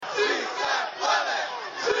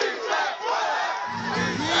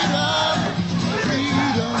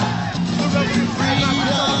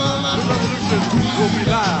will be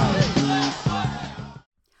loud.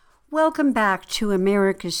 Welcome back to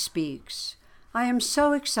America Speaks. I am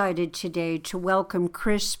so excited today to welcome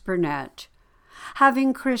Chris Burnett.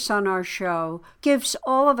 Having Chris on our show gives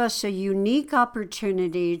all of us a unique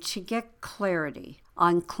opportunity to get clarity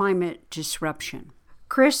on climate disruption.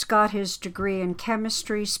 Chris got his degree in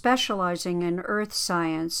chemistry, specializing in earth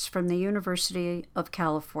science from the University of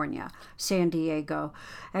California, San Diego,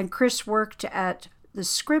 and Chris worked at the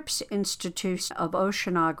Scripps Institute of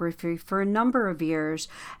Oceanography for a number of years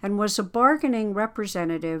and was a bargaining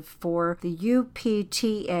representative for the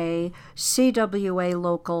UPTA CWA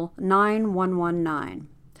Local 9119.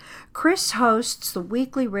 Chris hosts the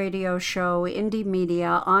weekly radio show Indie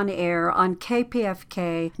Media on air on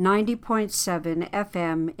KPFK 90.7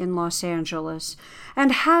 FM in Los Angeles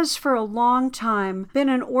and has for a long time been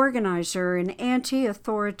an organizer in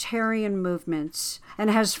anti-authoritarian movements and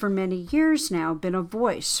has for many years now been a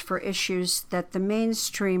voice for issues that the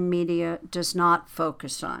mainstream media does not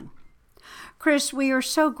focus on. Chris, we are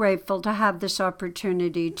so grateful to have this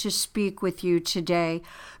opportunity to speak with you today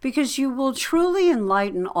because you will truly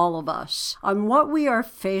enlighten all of us on what we are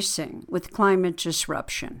facing with climate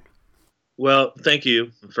disruption. Well, thank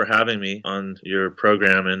you for having me on your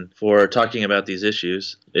program and for talking about these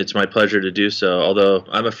issues. It's my pleasure to do so, although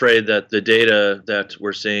I'm afraid that the data that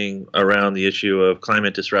we're seeing around the issue of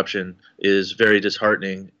climate disruption is very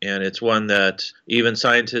disheartening, and it's one that even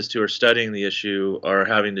scientists who are studying the issue are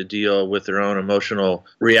having to deal with their own emotional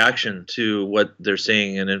reaction to what they're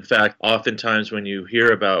seeing. And in fact, oftentimes when you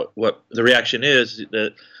hear about what the reaction is,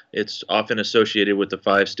 that it's often associated with the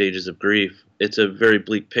 5 stages of grief. It's a very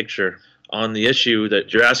bleak picture. On the issue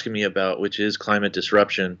that you're asking me about, which is climate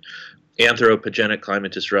disruption, anthropogenic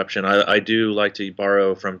climate disruption, I do like to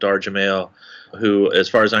borrow from Dar Jamail, who, as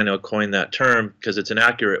far as I know, coined that term because it's an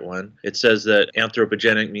accurate one. It says that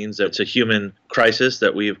anthropogenic means that it's a human crisis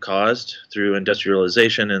that we have caused through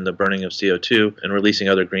industrialization and the burning of CO2 and releasing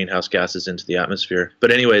other greenhouse gases into the atmosphere.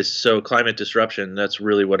 But anyways, so climate disruption, that's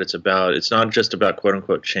really what it's about. It's not just about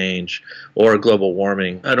quote-unquote change or global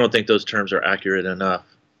warming. I don't think those terms are accurate enough.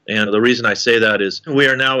 And the reason I say that is we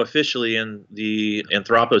are now officially in the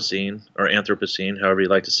Anthropocene, or Anthropocene, however you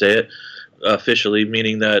like to say it, officially,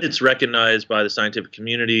 meaning that it's recognized by the scientific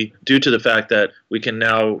community due to the fact that we can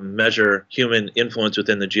now measure human influence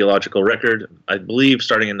within the geological record, I believe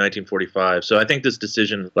starting in 1945. So I think this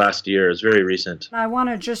decision last year is very recent. I want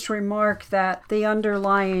to just remark that the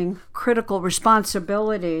underlying critical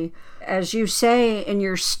responsibility, as you say in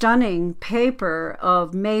your stunning paper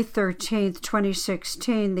of May 13th,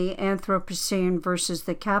 2016, The Anthropocene versus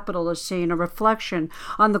the Capitalocene, a reflection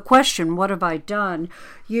on the question, what have I done?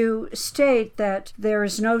 You state that there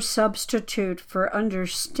is no substitute for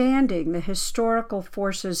understanding the historical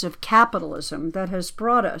forces of capitalism that has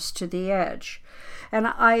brought us to the edge. And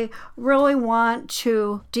I really want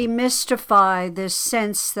to demystify this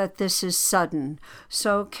sense that this is sudden.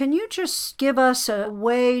 So can you just give us a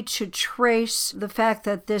way to trace the fact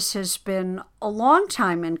that this has been a long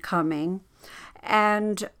time in coming,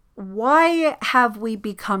 and why have we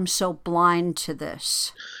become so blind to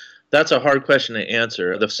this? That's a hard question to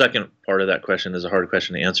answer. The second part of that question is a hard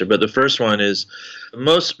question to answer. But the first one is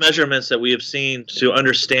most measurements that we have seen to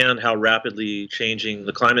understand how rapidly changing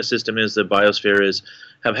the climate system is, the biosphere is,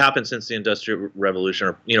 have happened since the Industrial Revolution,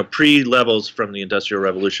 or pre-levels from the Industrial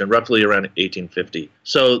Revolution, roughly around 1850.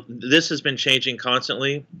 So this has been changing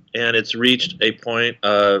constantly, and it's reached a point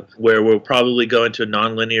where we'll probably go into a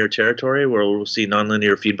nonlinear territory where we'll see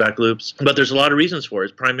nonlinear feedback loops. But there's a lot of reasons for it.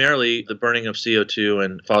 It's primarily the burning of CO2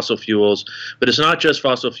 and fossil fuels, but it's not just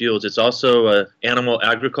fossil fuels. It's also animal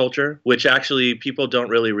agriculture, which actually people don't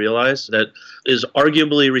really realize that is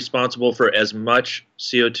arguably responsible for as much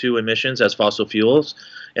CO2 emissions as fossil fuels.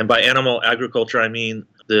 And by animal agriculture, I mean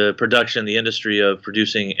the production, the industry of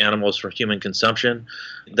producing animals for human consumption.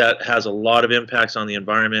 That has a lot of impacts on the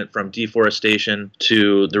environment, from deforestation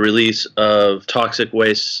to the release of toxic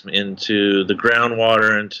wastes into the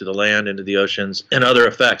groundwater, into the land, into the oceans, and other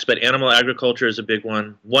effects. But animal agriculture is a big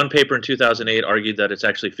one. One paper in 2008 argued that it's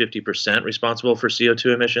actually 50% responsible for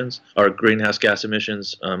CO2 emissions, or greenhouse gas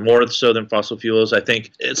emissions, more so than fossil fuels. I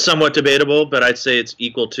think it's somewhat debatable, but I'd say it's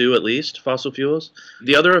equal to, at least, fossil fuels.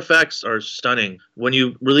 The other effects are stunning. When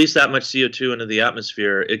you release that much CO2 into the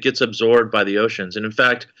atmosphere, it gets absorbed by the oceans. And in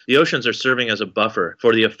fact, the oceans are serving as a buffer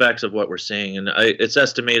for the effects of what we're seeing. And it's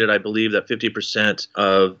estimated, I believe, that 50%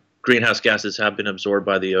 of greenhouse gases have been absorbed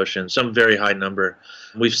by the ocean, some very high number.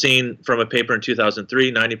 We've seen from a paper in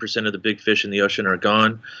 2003, 90% of the big fish in the ocean are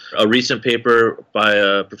gone. A recent paper by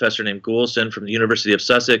a professor named Goulson from the University of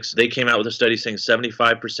Sussex, they came out with a study saying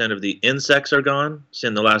 75% of the insects are gone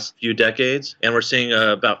in the last few decades, and we're seeing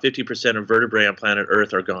about 50% of vertebrae on planet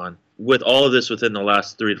Earth are gone, with all of this within the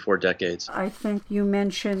last 3 to 4 decades. I think you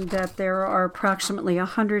mentioned that there are approximately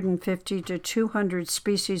 150 to 200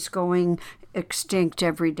 species going extinct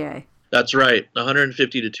every day. That's right.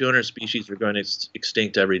 150 to 200 species are going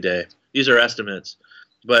extinct every day. These are estimates,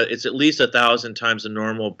 but it's at least 1,000 times the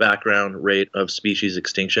normal background rate of species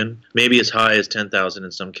extinction, maybe as high as 10,000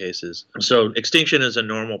 in some cases. So extinction is a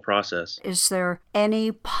normal process. Is there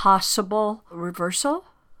any possible reversal?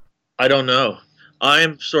 I don't know.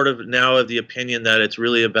 I'm sort of now of the opinion that it's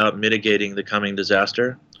really about mitigating the coming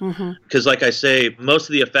disaster. Because like I say, most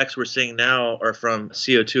of the effects we're seeing now are from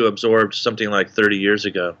CO2 absorbed something like 30 years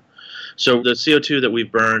ago. So the CO2 that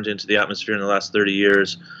we've burned into the atmosphere in the last 30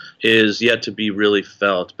 years is yet to be really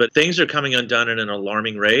felt. But things are coming undone at an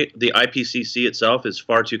alarming rate. The IPCC itself is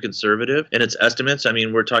far too conservative in its estimates. I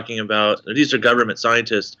mean, we're talking about, these are government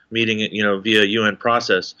scientists meeting, via UN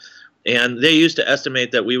process. And they used to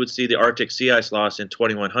estimate that we would see the Arctic sea ice loss in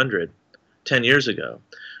 2100, 10 years ago.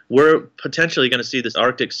 We're potentially going to see this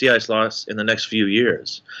Arctic sea ice loss in the next few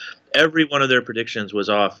years. Every one of their predictions was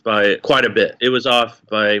off by quite a bit. It was off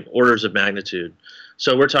by orders of magnitude.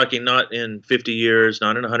 So we're talking not in 50 years,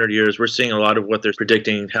 not in 100 years. We're seeing a lot of what they're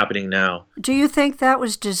predicting happening now. Do you think that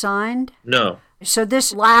was designed? No. So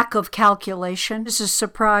this lack of calculation is a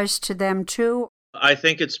surprise to them too? I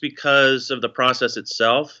think it's because of the process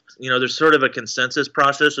itself. There's sort of a consensus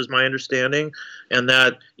process, is my understanding, and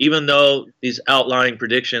that even though these outlying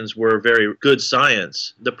predictions were very good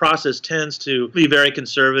science, the process tends to be very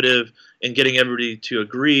conservative in getting everybody to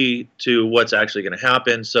agree to what's actually going to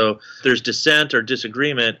happen. So if there's dissent or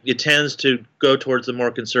disagreement, it tends to go towards the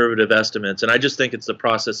more conservative estimates. And I just think it's the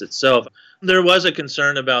process itself. There was a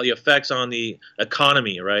concern about the effects on the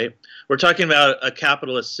economy, right? We're talking about a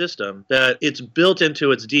capitalist system that it's built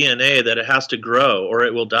into its DNA that it has to grow or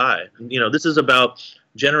it will die. This is about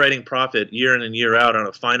generating profit year in and year out on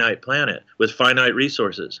a finite planet with finite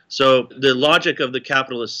resources. So the logic of the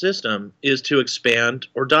capitalist system is to expand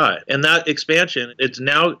or die. And that expansion, it's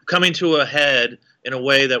now coming to a head in a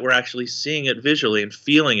way that we're actually seeing it visually and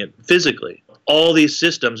feeling it physically. All these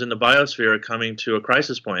systems in the biosphere are coming to a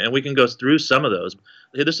crisis point, and we can go through some of those.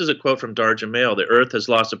 This is a quote from Darja Mail. The Earth has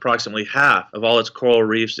lost approximately half of all its coral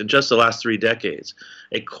reefs in just the last 3 decades.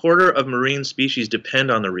 A quarter of marine species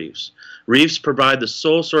depend on the reefs. Reefs provide the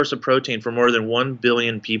sole source of protein for more than 1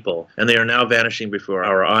 billion people, and they are now vanishing before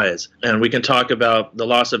our eyes. And we can talk about the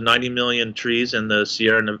loss of 90 million trees in the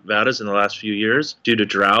Sierra Nevadas in the last few years due to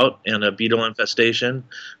drought and a beetle infestation.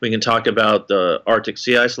 We can talk about the Arctic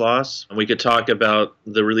sea ice loss. We could talk about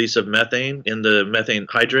the release of methane in the methane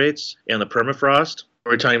hydrates and the permafrost.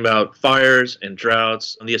 We're talking about fires and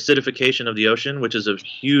droughts and the acidification of the ocean, which is a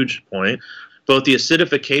huge point. Both the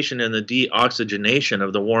acidification and the deoxygenation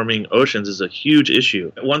of the warming oceans is a huge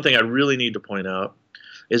issue. One thing I really need to point out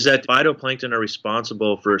is that phytoplankton are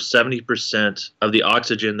responsible for 70% of the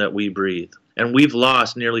oxygen that we breathe. And we've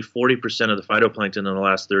lost nearly 40% of the phytoplankton in the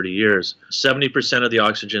last 30 years. 70% of the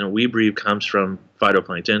oxygen that we breathe comes from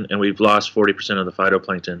phytoplankton, and we've lost 40% of the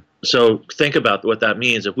phytoplankton. So think about what that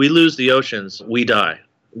means. If we lose the oceans, we die.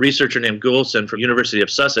 A researcher named Goulson from University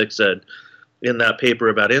of Sussex said in that paper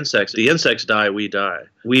about insects, the insects die, we die.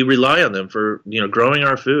 We rely on them for growing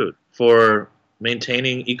our food, for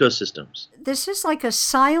maintaining ecosystems. This is like a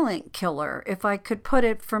silent killer, if I could put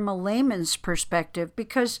it from a layman's perspective,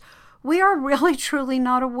 because we are really truly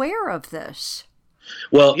not aware of this.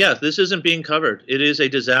 Well, yes, this isn't being covered. It is a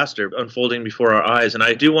disaster unfolding before our eyes. And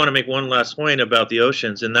I do want to make one last point about the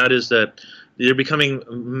oceans, and that is that they're becoming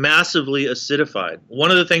massively acidified. One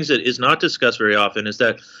of the things that is not discussed very often is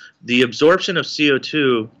that the absorption of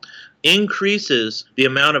CO2 increases the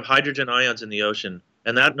amount of hydrogen ions in the ocean.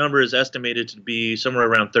 And that number is estimated to be somewhere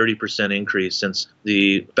around 30% increase since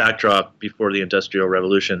the backdrop before the Industrial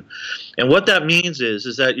Revolution. And what that means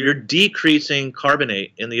is that you're decreasing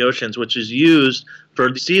carbonate in the oceans, which is used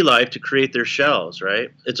for sea life to create their shells, right?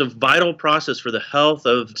 It's a vital process for the health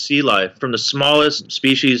of sea life, from the smallest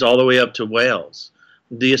species all the way up to whales.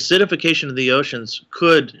 The acidification of the oceans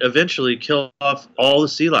could eventually kill off all the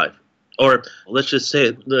sea life, or let's just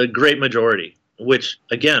say the great majority, which,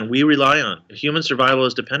 again, we rely on. Human survival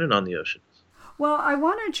is dependent on the ocean. Well, I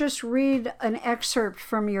want to just read an excerpt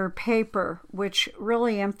from your paper, which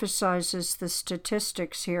really emphasizes the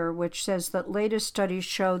statistics here, which says that latest studies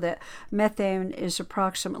show that methane is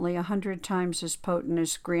approximately 100 times as potent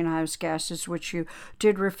as greenhouse gases, which you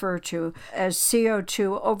did refer to as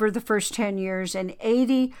CO2 over the first 10 years, and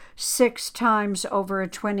 86 times over a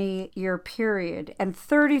 20-year period, and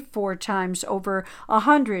 34 times over a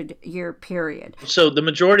 100-year period. So the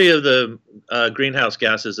majority of the greenhouse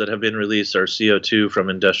gases that have been released are CO2 from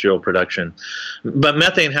industrial production. But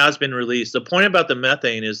methane has been released. The point about the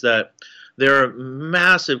methane is that there are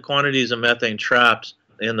massive quantities of methane trapped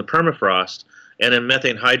in the permafrost and in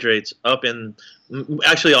methane hydrates up in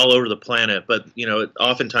actually all over the planet. But,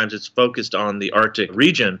 oftentimes it's focused on the Arctic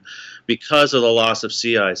region because of the loss of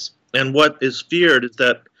sea ice. And what is feared is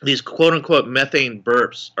that these quote-unquote methane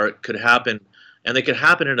burps could happen, and they could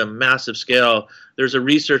happen at a massive scale. There's a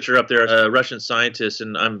researcher up there, a Russian scientist,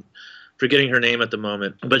 and I'm forgetting her name at the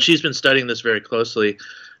moment, but she's been studying this very closely.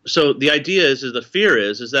 So the idea is the fear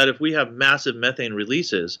is that if we have massive methane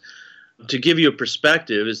releases, to give you a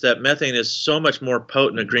perspective, is that methane is so much more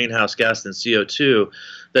potent a greenhouse gas than CO2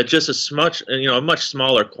 that just a much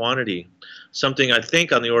smaller quantity, something I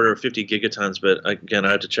think on the order of 50 gigatons, but again,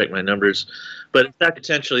 I have to check my numbers. But in fact,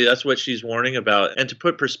 potentially, that's what she's warning about. And to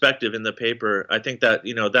put perspective in the paper, I think that,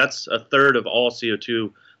 that's a third of all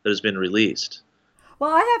CO2 that has been released.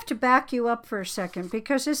 Well, I have to back you up for a second,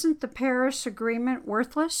 because isn't the Paris Agreement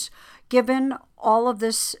worthless, given all of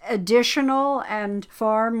this additional and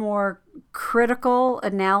far more critical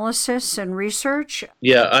analysis and research?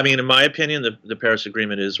 Yeah, in my opinion, the Paris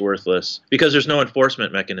Agreement is worthless because there's no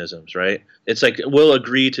enforcement mechanisms, right? It's like, we'll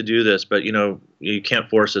agree to do this, but, you can't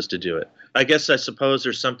force us to do it. I suppose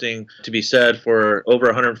there's something to be said for over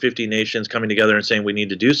 150 nations coming together and saying we need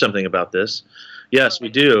to do something about this. Yes, we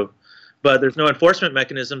do. But there's no enforcement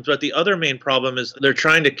mechanisms. But the other main problem is they're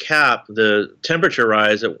trying to cap the temperature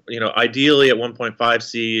rise at, ideally at 1.5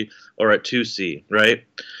 C or at 2 C, right?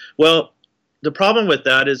 Well, the problem with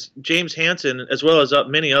that is James Hansen, as well as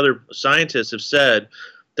many other scientists, have said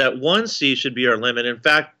that 1 C should be our limit. In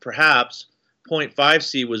fact, perhaps 0.5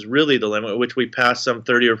 C was really the limit, which we passed some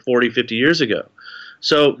 30 or 40, 50 years ago.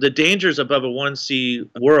 So the dangers above a 1 C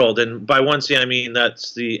world, and by 1 C I mean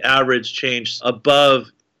that's the average change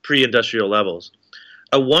above pre-industrial levels.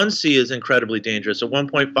 A 1 C is incredibly dangerous. A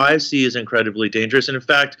 1.5 C is incredibly dangerous. And in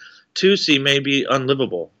fact, 2 C may be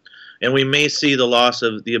unlivable. And we may see the loss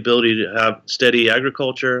of the ability to have steady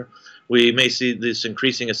agriculture. We may see this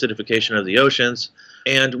increasing acidification of the oceans.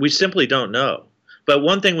 And we simply don't know. But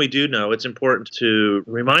one thing we do know, it's important to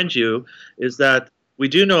remind you, is that we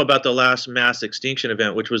do know about the last mass extinction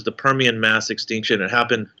event, which was the Permian mass extinction. It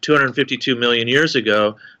happened 252 million years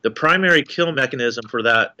ago. The primary kill mechanism for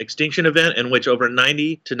that extinction event, in which over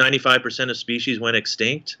 90 to 95% of species went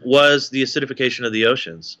extinct, was the acidification of the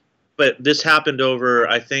oceans. But this happened over,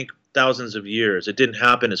 I think, thousands of years. It didn't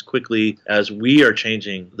happen as quickly as we are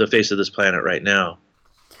changing the face of this planet right now.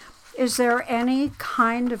 Is there any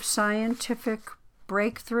kind of scientific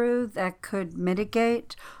breakthrough that could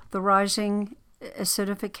mitigate the rising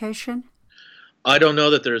acidification? I don't know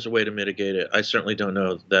that there's a way to mitigate it. I certainly don't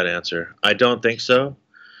know that answer. I don't think so.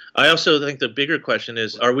 I also think the bigger question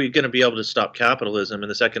is, are we going to be able to stop capitalism and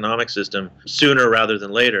this economic system sooner rather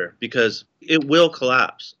than later? Because it will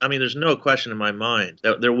collapse. There's no question in my mind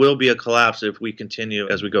that there will be a collapse if we continue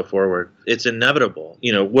as we go forward. It's inevitable.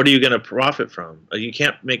 What are you going to profit from? You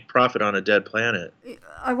can't make profit on a dead planet.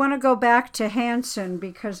 I want to go back to Hansen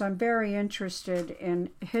because I'm very interested in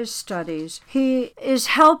his studies. He is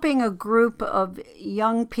helping a group of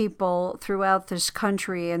young people throughout this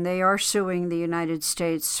country, and they are suing the United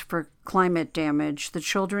States for climate damage, the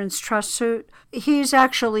Children's Trust suit. He's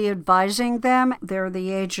actually advising them. They're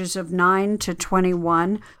the ages of 9 to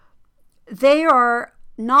 21. They are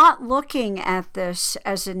not looking at this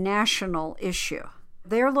as a national issue.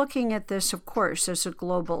 They're looking at this, of course, as a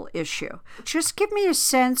global issue. Just give me a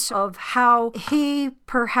sense of how he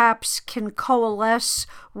perhaps can coalesce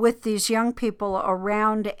with these young people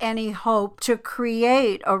around any hope to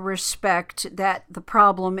create a respect that the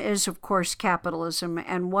problem is, of course, capitalism,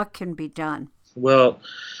 and what can be done. Well,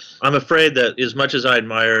 I'm afraid that as much as I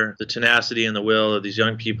admire the tenacity and the will of these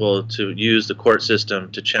young people to use the court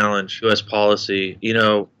system to challenge U.S. policy,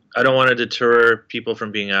 I don't want to deter people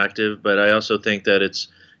from being active, but I also think that it's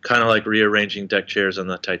kind of like rearranging deck chairs on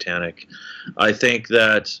the Titanic. I think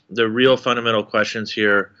that the real fundamental questions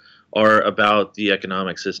here are about the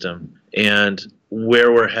economic system and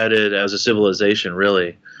where we're headed as a civilization,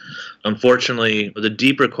 really. Unfortunately, the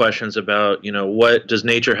deeper questions about, what does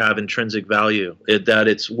nature have intrinsic value, that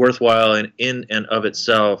it's worthwhile in and of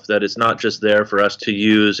itself, that it's not just there for us to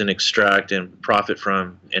use and extract and profit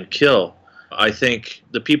from and kill. I think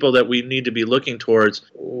the people that we need to be looking towards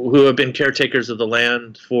who have been caretakers of the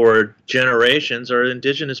land for generations are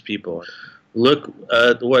indigenous people. Look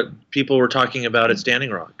at what people were talking about at Standing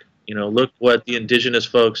Rock. Look what the indigenous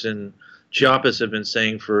folks in Chiapas have been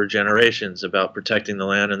saying for generations about protecting the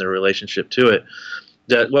land and their relationship to it.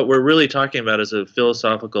 That what we're really talking about is a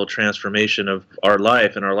philosophical transformation of our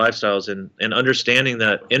life and our lifestyles, and understanding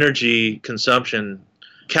that energy consumption,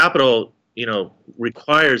 capital,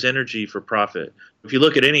 requires energy for profit. If you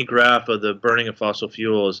look at any graph of the burning of fossil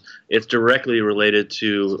fuels, it's directly related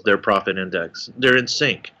to their profit index. They're in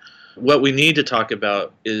sync. What we need to talk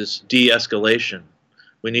about is de-escalation.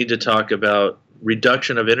 We need to talk about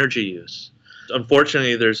reduction of energy use.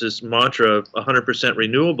 Unfortunately, there's this mantra of 100%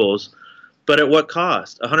 renewables, but at what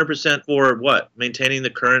cost? 100% for what? Maintaining the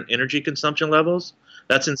current energy consumption levels?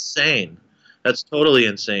 That's insane. That's totally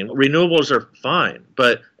insane. Renewables are fine,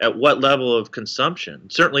 but at what level of consumption?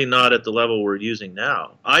 Certainly not at the level we're using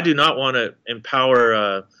now. I do not want to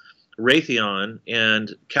empower Raytheon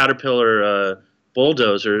and Caterpillar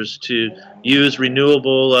bulldozers to use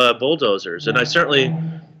renewable bulldozers, and I certainly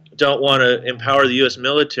don't want to empower the U.S.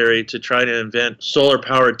 military to try to invent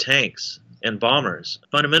solar-powered tanks and bombers.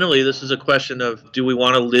 Fundamentally, this is a question of, do we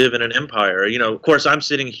want to live in an empire? Of course, I'm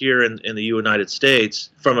sitting here in the United States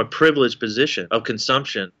from a privileged position of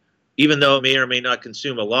consumption, even though I may or may not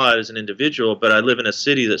consume a lot as an individual, but I live in a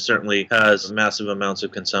city that certainly has massive amounts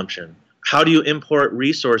of consumption. How do you import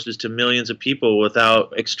resources to millions of people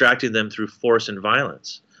without extracting them through force and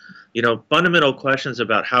violence? Fundamental questions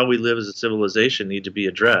about how we live as a civilization need to be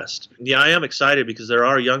addressed. Yeah, I am excited because there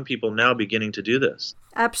are young people now beginning to do this.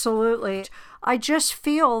 Absolutely. I just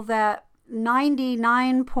feel that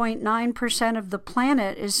 99.9% of the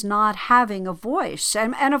planet is not having a voice.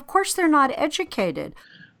 And of course, they're not educated.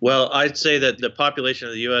 Well, I'd say that the population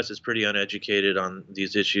of the U.S. is pretty uneducated on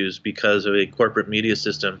these issues because of a corporate media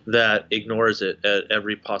system that ignores it at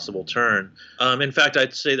every possible turn. In fact,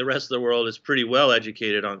 I'd say the rest of the world is pretty well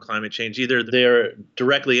educated on climate change. Either they're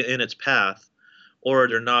directly in its path, or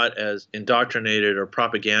they're not as indoctrinated or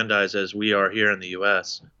propagandized as we are here in the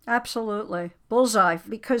U.S. Absolutely. Bullseye.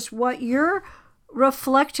 Because what you're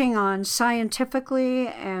reflecting on scientifically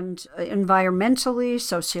and environmentally,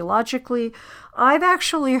 sociologically, I've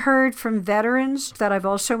actually heard from veterans that I've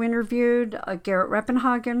also interviewed, Garrett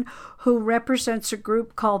Reppenhagen, who represents a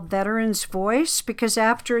group called Veterans Voice, because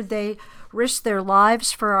after they risked their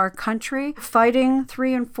lives for our country, fighting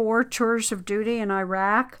 3 and 4 tours of duty in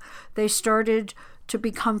Iraq, they started to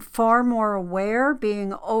become far more aware,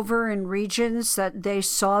 being over in regions that they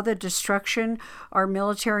saw the destruction our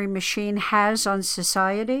military machine has on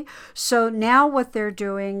society. So now what they're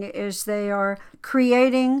doing is they are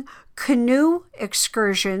creating canoe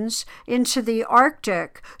excursions into the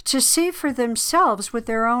Arctic to see for themselves with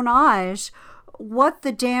their own eyes what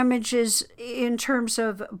the damage is in terms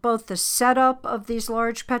of both the setup of these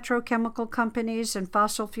large petrochemical companies and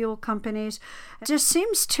fossil fuel companies. It just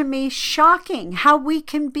seems to me shocking how we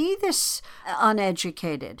can be this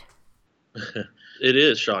uneducated. It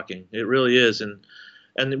is shocking. It really is.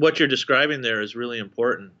 And what you're describing there is really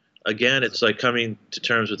important. Again, it's like coming to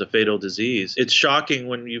terms with a fatal disease. It's shocking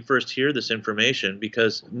when you first hear this information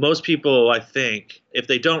because most people, I think, if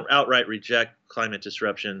they don't outright reject climate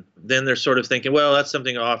disruption, then they're sort of thinking, well, that's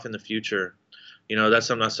something off in the future.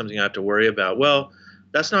 That's not something I have to worry about. Well,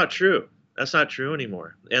 that's not true. That's not true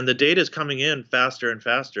anymore. And the data is coming in faster and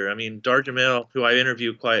faster. I mean, Dar Jamail, who I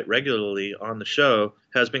interview quite regularly on the show,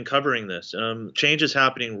 has been covering this. Change is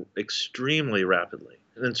happening extremely rapidly.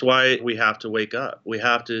 That's why we have to wake up. We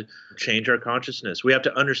have to change our consciousness. We have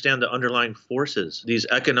to understand the underlying forces, these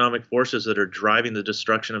economic forces that are driving the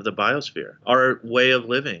destruction of the biosphere, our way of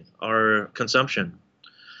living, our consumption.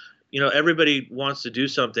 Everybody wants to do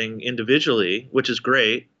something individually, which is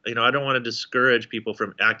great. I don't want to discourage people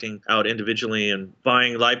from acting out individually and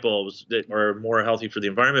buying light bulbs that are more healthy for the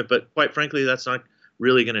environment. But quite frankly, that's not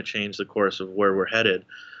really going to change the course of where we're headed.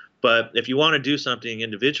 But if you want to do something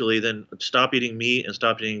individually, then stop eating meat and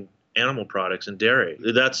stop eating animal products and dairy.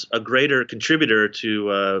 That's a greater contributor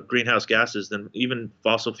to greenhouse gases than even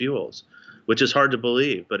fossil fuels, which is hard to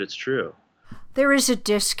believe, but it's true. There is a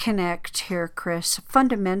disconnect here, Chris,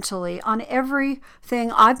 fundamentally on everything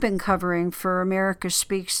I've been covering for America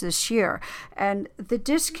Speaks this year. And the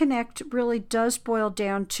disconnect really does boil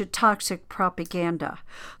down to toxic propaganda.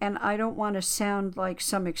 And I don't want to sound like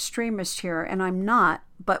some extremist here, and I'm not.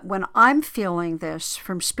 But when I'm feeling this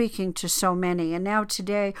from speaking to so many, and now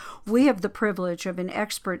today we have the privilege of an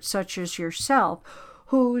expert such as yourself,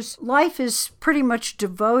 whose life is pretty much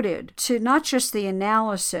devoted to not just the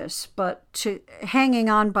analysis, but to hanging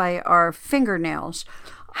on by our fingernails.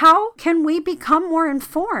 How can we become more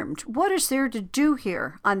informed? What is there to do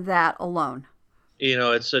here on that alone?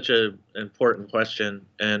 It's such an important question.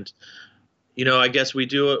 And, I guess we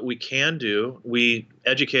do what we can do. We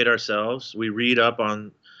educate ourselves. We read up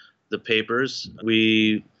on the papers.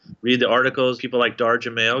 We read the articles. People like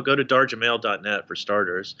Darjamail. Go to darjamail.net for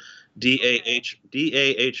starters.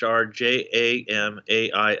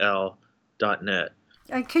 DARJAMAIL.net.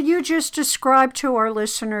 And can you just describe to our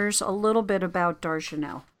listeners a little bit about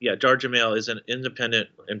Darjamail? Yeah, Darjamail is an independent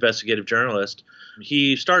investigative journalist.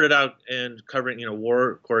 He started out in covering,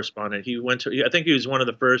 war correspondent. I think he was one of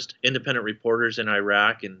the first independent reporters in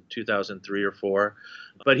Iraq in 2003 or 4.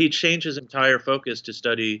 But he changed his entire focus to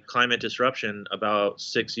study climate disruption about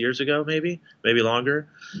 6 years ago, maybe longer.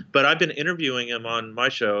 But I've been interviewing him on my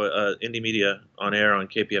show, Indie Media on Air on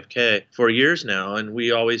KPFK, for years now, and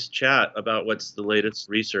we always chat about what's the latest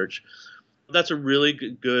research. That's a really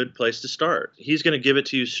good place to start. He's going to give it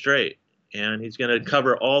to you straight, and he's going to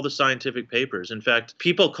cover all the scientific papers. In fact,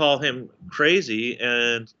 people call him crazy,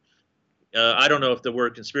 and I don't know if the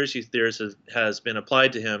word conspiracy theorist has been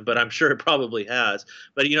applied to him, but I'm sure it probably has.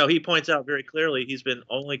 But, he points out very clearly he's been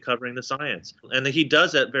only covering the science. And he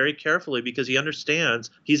does that very carefully because he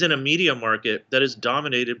understands he's in a media market that is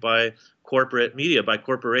dominated by corporate media, by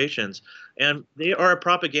corporations. And they are a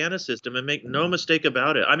propaganda system, and make no mistake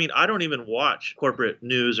about it. I mean, I don't even watch corporate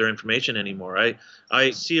news or information anymore.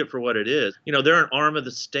 I see it for what it is. They're an arm of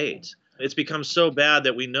the state. It's become so bad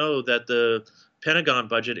that we know that the Pentagon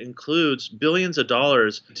budget includes billions of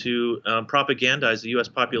dollars to propagandize the U.S.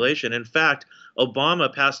 population. In fact,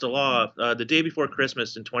 Obama passed a law the day before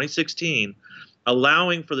Christmas in 2016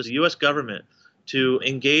 allowing for the U.S. government to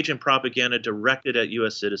engage in propaganda directed at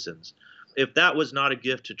U.S. citizens. If that was not a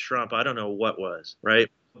gift to Trump, I don't know what was, right?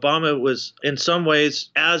 Obama was in some ways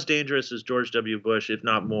as dangerous as George W. Bush, if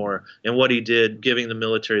not more, in what he did, giving the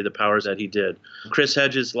military the powers that he did. Chris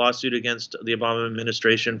Hedges' lawsuit against the Obama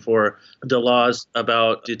administration for the laws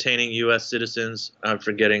about detaining U.S. citizens, I'm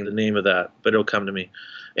forgetting the name of that, but it'll come to me.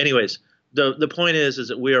 Anyways, the point is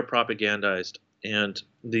that we are propagandized, and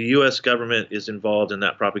the U.S. government is involved in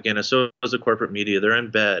that propaganda. So is the corporate media. They're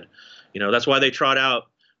in bed. That's why they trot out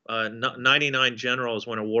 99 generals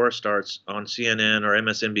when a war starts on CNN or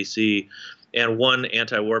MSNBC, and one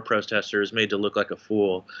anti-war protester is made to look like a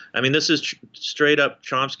fool. I mean, this is straight up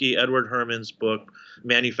Chomsky, Edward Herman's book,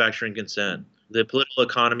 Manufacturing Consent, The Political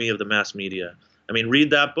Economy of the Mass Media. I mean, read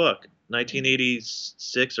that book,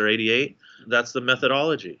 1986 or 88. That's the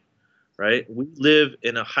methodology, right? We live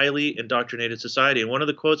in a highly indoctrinated society. And one of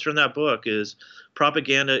the quotes from that book is,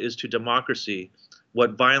 propaganda is to democracy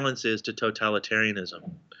what violence is to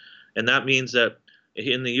totalitarianism. And that means that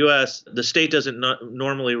in the U.S., the state doesn't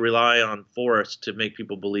normally rely on force to make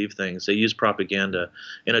people believe things. They use propaganda.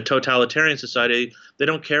 In a totalitarian society, they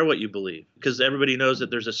don't care what you believe because everybody knows that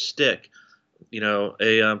there's a stick,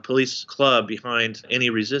 a police club behind any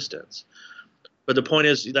resistance. But the point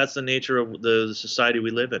is, that's the nature of the society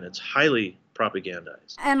we live in. It's highly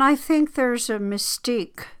propagandized. And I think there's a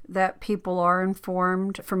mystique that people are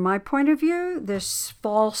informed. From my point of view, this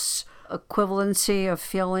false equivalency of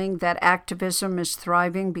feeling that activism is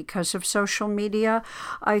thriving because of social media.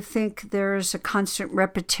 I think there's a constant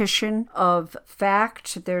repetition of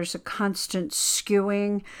fact. There's a constant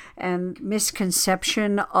skewing and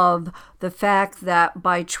misconception of the fact that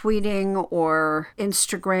by tweeting or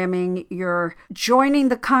Instagramming, you're joining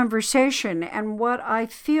the conversation. And what I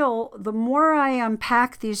feel, the more I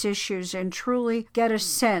unpack these issues and truly get a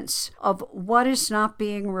sense of what is not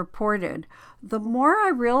being reported, the more I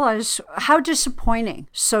realize how disappointing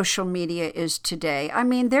social media is today. I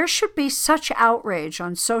mean, there should be such outrage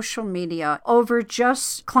on social media over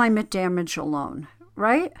just climate damage alone,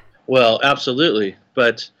 right? Well, absolutely.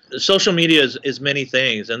 But social media is many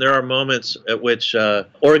things, and there are moments at which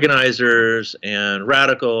organizers and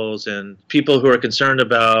radicals and people who are concerned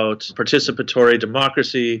about participatory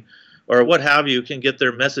democracy or what have you can get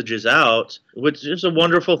their messages out, which is a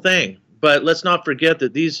wonderful thing. But let's not forget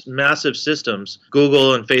that these massive systems,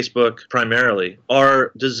 Google and Facebook primarily,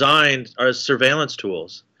 are designed as surveillance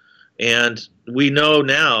tools. And we know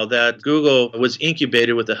now that Google was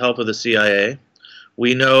incubated with the help of the CIA.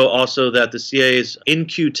 We know also that the CIA's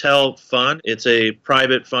In-Q-Tel fund, it's a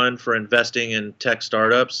private fund for investing in tech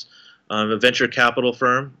startups, a venture capital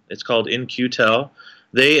firm. It's called In-Q-Tel.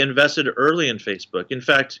 They invested early in Facebook. In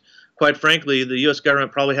fact, quite frankly, the U.S.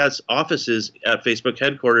 government probably has offices at Facebook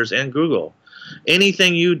headquarters and Google.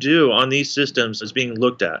 Anything you do on these systems is being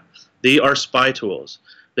looked at. They are spy tools.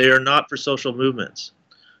 They are not for social movements.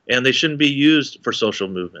 And they shouldn't be used for social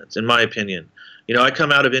movements, in my opinion. I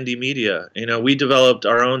come out of Indymedia. We developed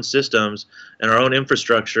our own systems and our own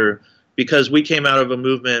infrastructure because we came out of a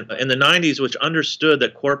movement in the 90s which understood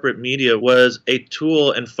that corporate media was a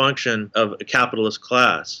tool and function of a capitalist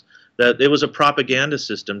class, that it was a propaganda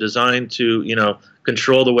system designed to,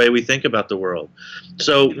 control the way we think about the world.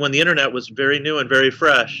 So when the internet was very new and very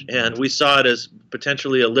fresh, and we saw it as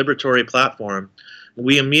potentially a liberatory platform,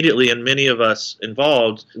 we immediately, and many of us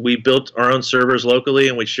involved, we built our own servers locally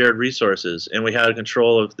and we shared resources and we had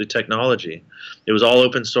control of the technology. It was all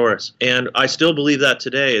open source. And I still believe that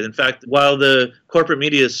today. In fact, while the corporate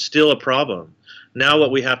media is still a problem, now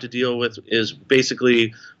what we have to deal with is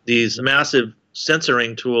basically these massive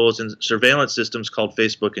censoring tools and surveillance systems called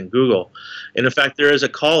Facebook and Google. And in fact, there is a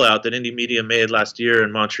call out that Indymedia made last year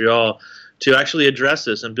in Montreal to actually address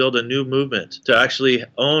this and build a new movement, to actually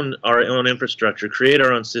own our own infrastructure, create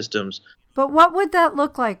our own systems. But what would that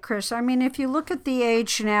look like, Chris? I mean, if you look at the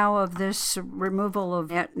age now of this removal of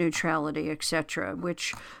net neutrality, etc.,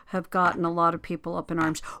 which have gotten a lot of people up in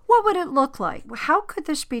arms, what would it look like? How could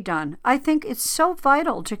this be done? I think it's so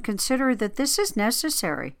vital to consider that this is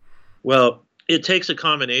necessary. Well, it takes a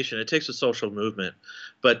combination. It takes a social movement.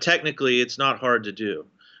 But technically, it's not hard to do.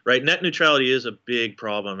 Right, net neutrality is a big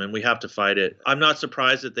problem, and we have to fight it. I'm not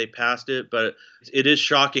surprised that they passed it, but it is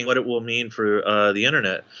shocking what it will mean for the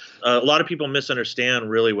internet. A lot of people misunderstand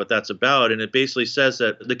really what that's about, and it basically says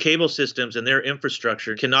that the cable systems and their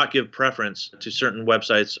infrastructure cannot give preference to certain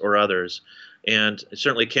websites or others, and it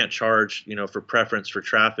certainly can't charge, for preference for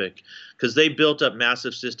traffic, because they built up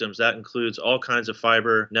massive systems. That includes all kinds of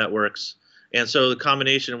fiber networks. And so the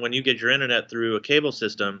combination, when you get your internet through a cable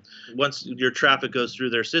system, once your traffic goes through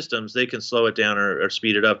their systems, they can slow it down or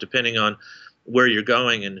speed it up depending on where you're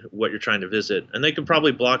going and what you're trying to visit. And they can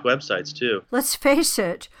probably block websites too. Let's face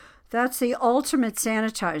it, that's the ultimate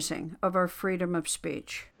sanitizing of our freedom of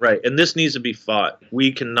speech. Right. And this needs to be fought.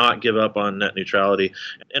 We cannot give up on net neutrality.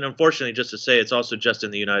 And unfortunately, just to say, it's also just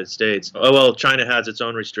in the United States. Oh, well, China has its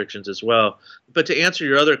own restrictions as well. But to answer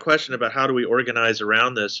your other question about how do we organize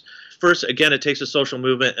around this, first, again, it takes a social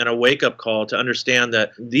movement and a wake-up call to understand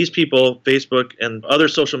that these people, Facebook and other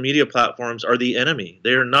social media platforms, are the enemy.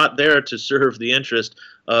 They are not there to serve the interest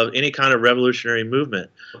of any kind of revolutionary movement.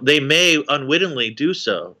 They may unwittingly do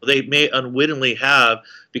so. They may unwittingly have,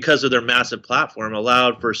 because of their massive platform,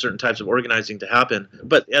 allowed for certain types of organizing to happen.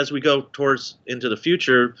 But as we go towards into the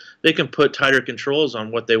future, they can put tighter controls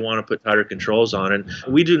on what they want to put tighter controls on. And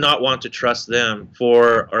we do not want to trust them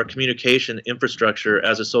for our communication infrastructure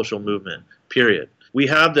as a social movement, period. We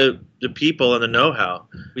have the people and the know-how.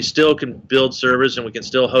 We still can build servers and we can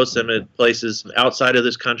still host them at places outside of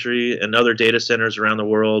this country and other data centers around the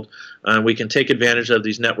world. We can take advantage of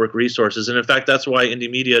these network resources. And in fact, that's why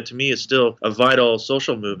Indymedia, to me, is still a vital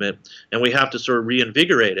social movement. And we have to sort of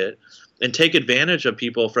reinvigorate it and take advantage of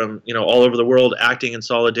people from all over the world acting in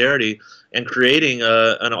solidarity and creating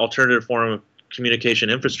an alternative form of communication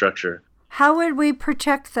infrastructure. How would we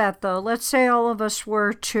protect that, though? Let's say all of us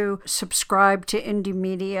were to subscribe to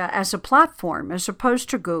Indymedia as a platform, as opposed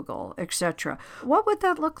to Google, etc. What would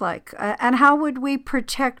that look like? And how would we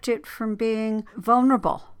protect it from being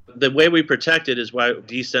vulnerable? The way we protect it is by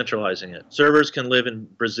decentralizing it. Servers can live in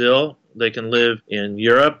Brazil, they can live in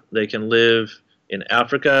Europe, they can live in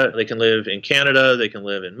Africa, they can live in Canada, they can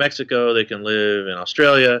live in Mexico, they can live in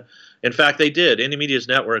Australia. In fact, they did. Indymedia's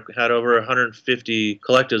network had over 150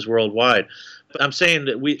 collectives worldwide. I'm saying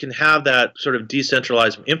that we can have that sort of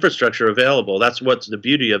decentralized infrastructure available. That's what the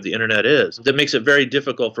beauty of the internet is. That makes it very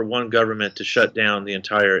difficult for one government to shut down the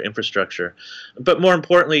entire infrastructure. But more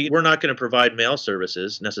importantly, we're not going to provide mail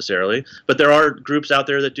services necessarily, but there are groups out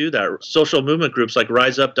there that do that. Social movement groups like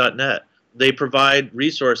RiseUp.net. They provide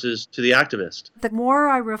resources to the activist. The more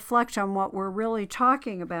I reflect on what we're really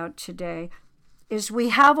talking about today, is we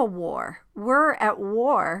have a war. We're at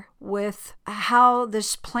war with how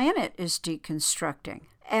this planet is deconstructing.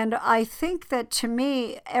 And I think that to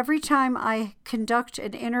me, every time I conduct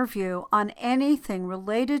an interview on anything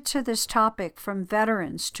related to this topic, from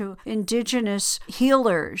veterans to indigenous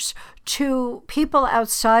healers to people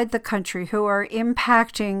outside the country who are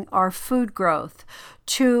impacting our food growth,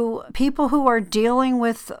 to people who are dealing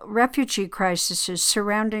with refugee crises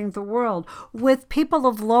surrounding the world, with people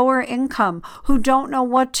of lower income who don't know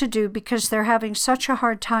what to do because they're having such a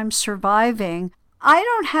hard time surviving, I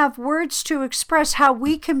don't have words to express how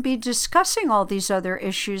we can be discussing all these other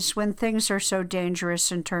issues when things are so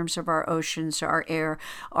dangerous in terms of our oceans, our air,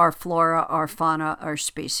 our flora, our fauna, our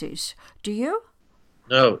species. Do you?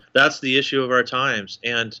 No, that's the issue of our times.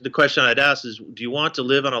 And the question I'd ask is, do you want to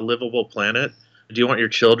live on a livable planet? Do you want your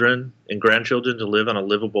children and grandchildren to live on a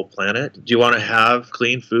livable planet? Do you want to have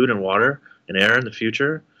clean food and water and air in the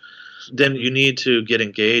future? Then you need to get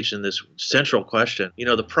engaged in this central question.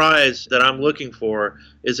 The prize that I'm looking for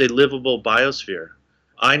is a livable biosphere.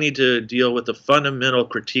 I need to deal with the fundamental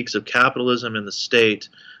critiques of capitalism and the state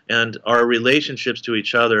and our relationships to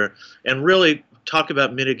each other, and really talk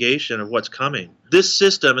about mitigation of what's coming. This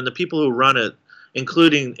system and the people who run it,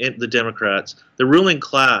 including the Democrats, the ruling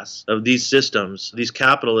class of these systems, these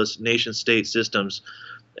capitalist nation-state systems,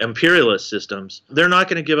 imperialist systems, they're not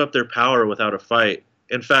going to give up their power without a fight.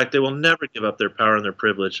 In fact, they will never give up their power and their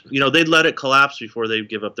privilege. They'd let it collapse before they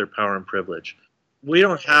give up their power and privilege. We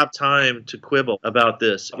don't have time to quibble about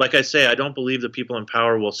this. Like I say, I don't believe the people in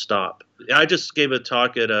power will stop. I just gave a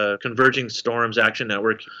talk at a Converging Storms Action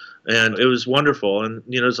Network, and it was wonderful. And,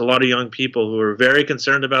 there's a lot of young people who are very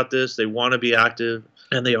concerned about this. They want to be active,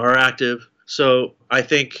 and they are active. So I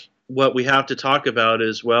think what we have to talk about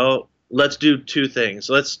is, well, let's do two things.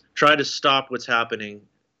 Let's try to stop what's happening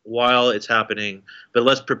while it's happening, but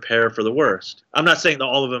let's prepare for the worst. I'm not saying that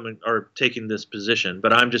all of them are taking this position,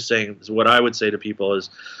 but I'm just saying what I would say to people is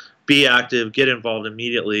be active, get involved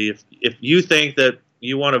immediately. If you think that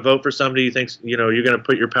you want to vote for somebody you think you're going to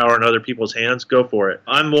put your power in other people's hands, go for it.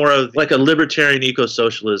 I'm more of like a libertarian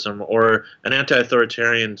eco-socialism or an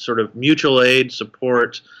anti-authoritarian sort of mutual aid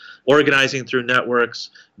support, organizing through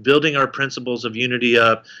networks, building our principles of unity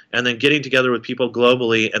up, and then getting together with people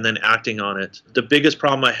globally and then acting on it. The biggest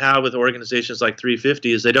problem I have with organizations like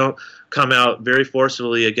 350 is they don't come out very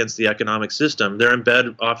forcefully against the economic system. They're in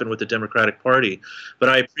bed often with the Democratic Party. But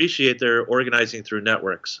I appreciate their organizing through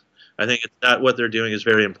networks. I think that what they're doing is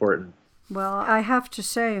very important. Well, I have to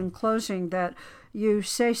say in closing that you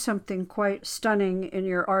say something quite stunning in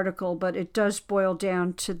your article, but it does boil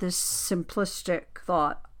down to this simplistic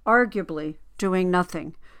thought. Arguably, doing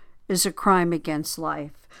nothing is a crime against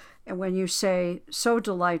life. And when you say so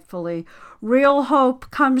delightfully, real hope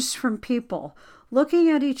comes from people looking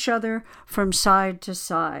at each other from side to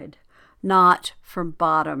side, not from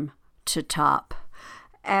bottom to top.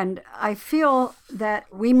 And I feel that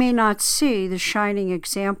we may not see the shining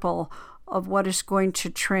example of what is going to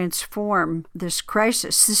transform this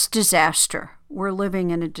crisis, this disaster. We're living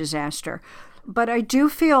in a disaster. But I do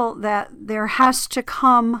feel that there has to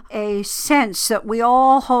come a sense that we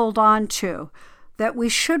all hold on to, that we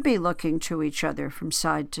should be looking to each other from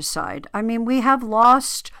side to side. I mean, we have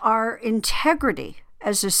lost our integrity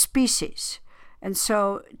as a species. And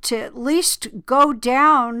so to at least go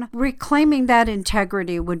down reclaiming that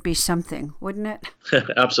integrity would be something, wouldn't it?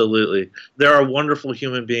 Absolutely. There are wonderful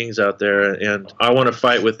human beings out there, and I want to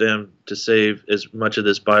fight with them to save as much of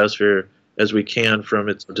this biosphere as we can from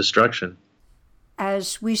its destruction.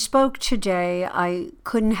 As we spoke today, I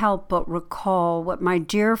couldn't help but recall what my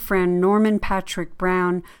dear friend Norman Patrick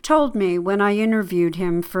Brown told me when I interviewed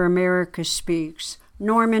him for America Speaks.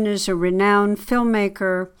 Norman is a renowned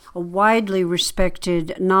filmmaker, a widely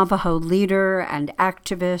respected Navajo leader and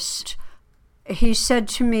activist. He said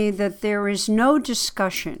to me that there is no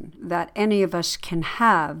discussion that any of us can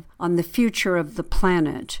have on the future of the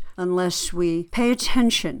planet unless we pay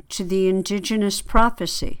attention to the indigenous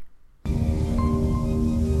prophecy.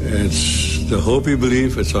 It's the Hopi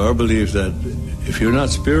belief, it's our belief that if you're not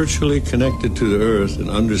spiritually connected to the earth and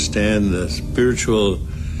understand the spiritual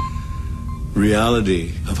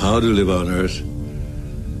reality of how to live on earth,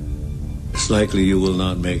 it's likely you will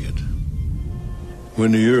not make it.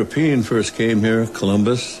 When the European first came here,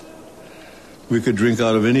 Columbus, we could drink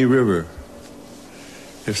out of any river.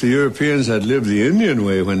 If the Europeans had lived the Indian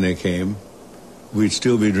way when they came, we'd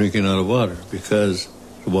still be drinking out of water because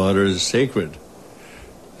the water is sacred.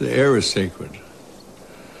 The air is sacred.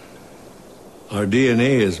 Our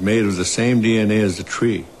DNA is made of the same DNA as the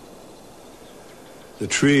tree. The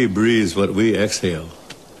tree breathes what we exhale.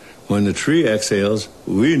 When the tree exhales,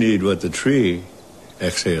 we need what the tree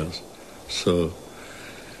exhales. So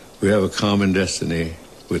we have a common destiny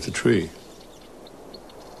with the tree.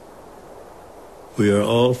 We are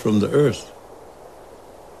all from the earth.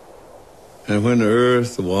 And when the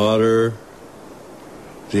earth, the water,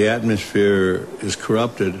 the atmosphere is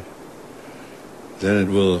corrupted, then it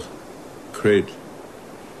will create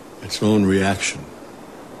its own reaction.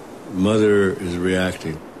 Mother is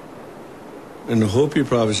reacting. In the Hopi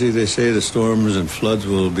prophecy, they say the storms and floods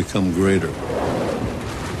will become greater.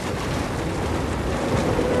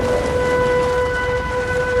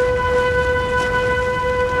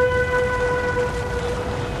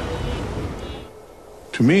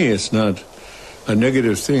 To me, it's not a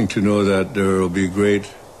negative thing to know that there will be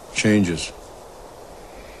great changes.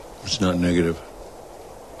 It's not negative.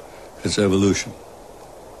 It's evolution.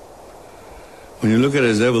 When you look at it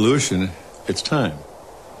as evolution, it's time.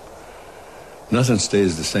 Nothing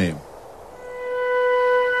stays the same.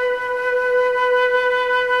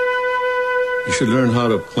 You should learn how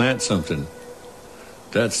to plant something.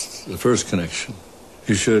 That's the first connection.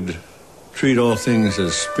 You should treat all things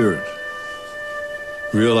as spirit.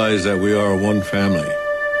 Realize that we are one family.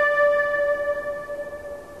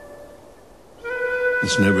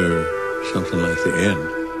 It's never something like the end.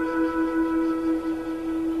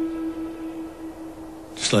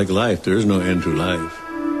 Just like life, there is no end to life.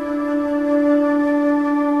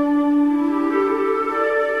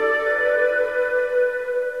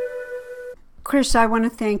 Chris, I want to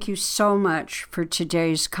thank you so much for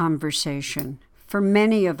today's conversation. For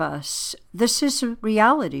many of us, this is a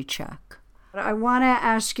reality check. I want to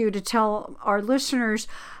ask you to tell our listeners,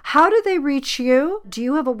 how do they reach you? Do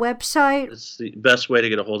you have a website? It's the best way to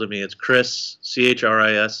get a hold of me. It's Chris,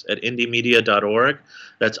 CHRIS, at indymedia.org.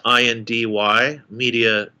 That's INDY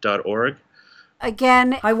media.org.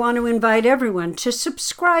 Again, I want to invite everyone to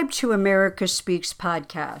subscribe to America Speaks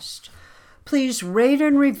podcast. Please rate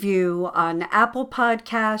and review on Apple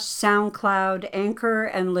Podcasts, SoundCloud, Anchor,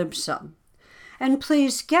 and Libsyn. And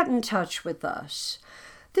please get in touch with us.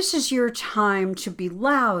 This is your time to be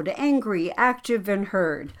loud, angry, active, and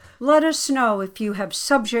heard. Let us know if you have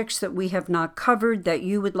subjects that we have not covered that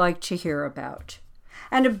you would like to hear about.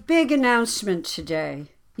 And a big announcement today.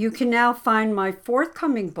 You can now find my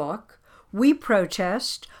forthcoming book, We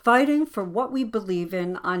Protest, Fighting for What We Believe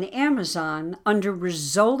in, on Amazon under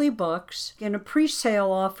Rizzoli Books in a pre-sale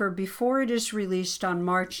offer before it is released on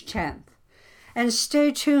March 10th. And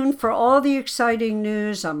stay tuned for all the exciting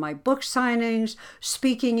news on my book signings,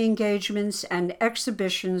 speaking engagements, and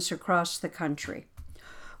exhibitions across the country.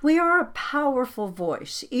 We are a powerful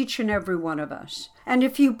voice, each and every one of us. And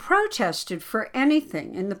if you protested for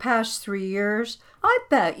anything in the past 3 years, I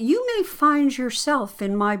bet you may find yourself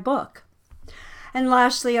in my book. And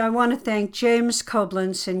lastly, I want to thank James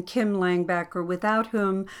Koblenz and Kim Langbacker, without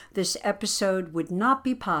whom this episode would not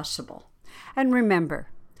be possible. And remember,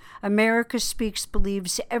 America Speaks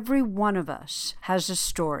believes every one of us has a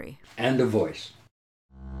story. And a voice.